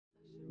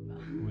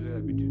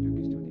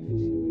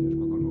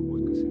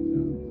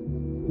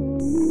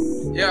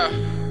Yeah.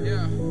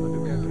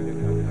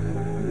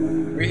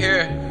 We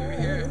here.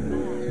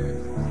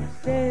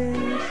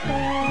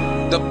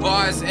 The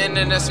bars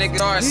ending, this nigga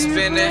start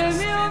spinning.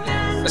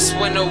 That's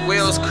when the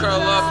wheels curl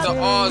up, the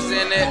all's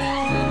in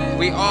it.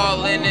 We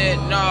all in it,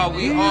 nah,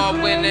 we all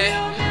winning.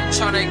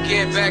 Tryna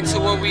get back to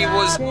where we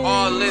was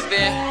all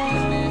living.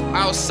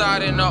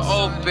 Outside in the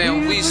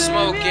open, we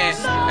smoking.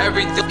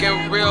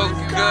 Everything real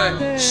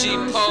good, she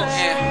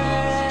potent.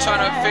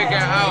 Tryna figure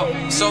out,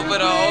 it's over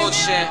the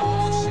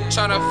ocean.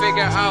 Tryna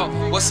figure out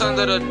what's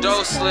under the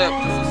dough slip.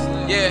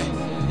 Yeah.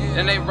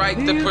 And they write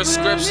the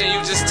prescription, you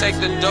just take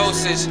the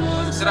dosage.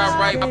 Said I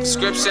write my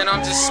prescription,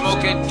 I'm just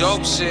smoking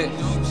dope shit.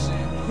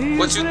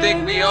 What you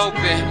think we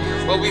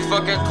open? But we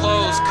fucking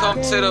closed,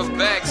 come to the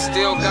back,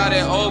 still got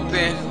it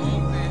open.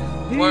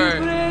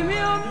 Word.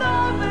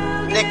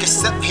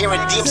 Niggas up here in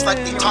deeps like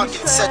they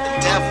talking said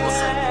the devil.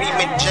 Me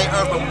and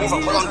Jirv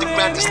moving on the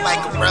ground just like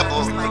a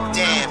rebel. Like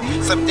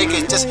damn, some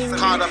niggas just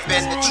caught up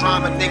in the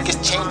drama.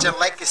 Niggas changing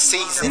like the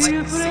seasons.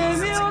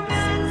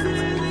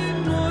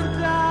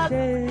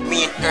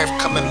 Me and Earth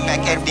coming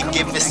back every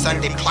given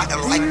Sunday, plotting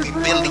like we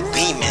Billy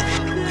Beeman.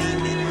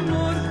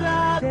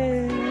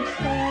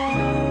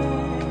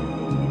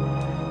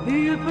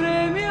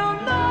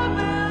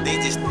 They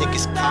just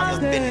niggas caught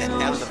up in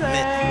the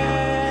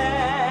element.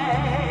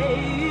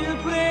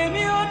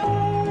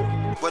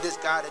 What it's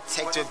gotta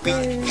take to be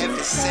heaven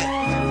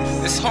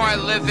sent? This hard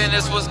living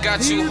is what's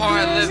got you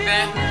hard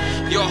living.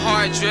 You're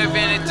hard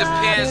driven, it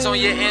depends on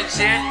your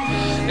engine.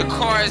 The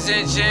car's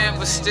engine,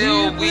 but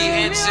still we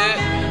injured.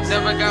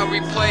 Never got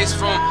replaced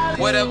from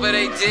whatever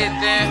they did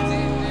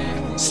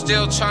then.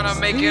 Still trying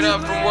to make it up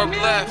from where we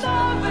left.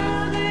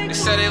 They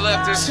said they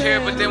left us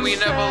here, but then we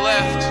never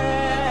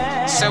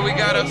left. Said we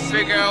gotta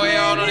figure our way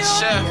out on the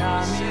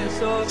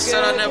shelf.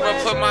 Said I never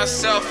put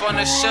myself on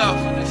the shelf.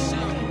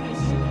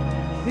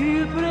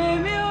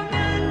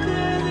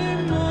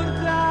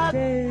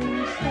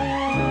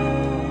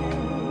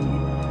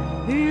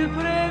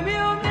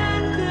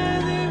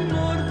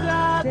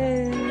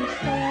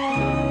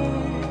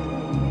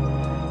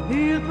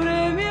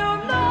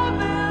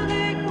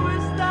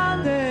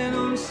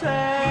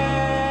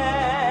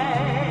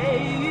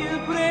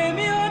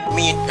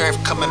 Me and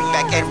Earth coming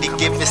back every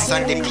given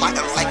Sunday,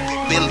 plotting like we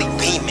Billy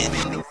Beeman.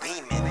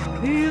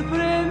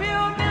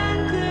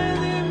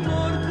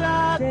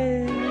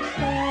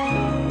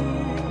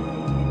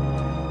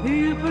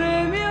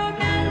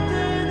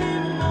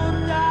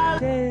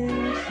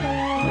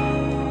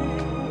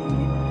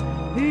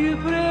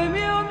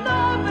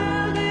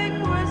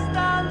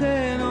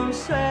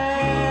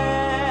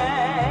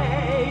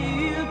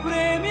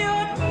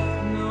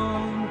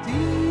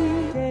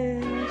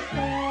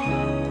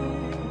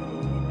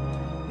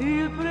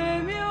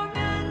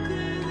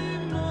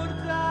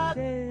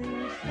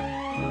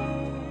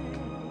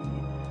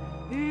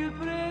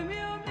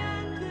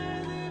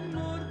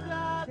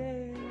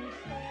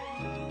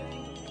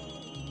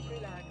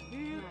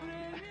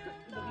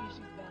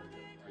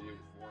 Are you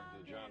more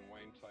the John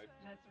Wayne type?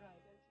 That's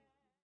right.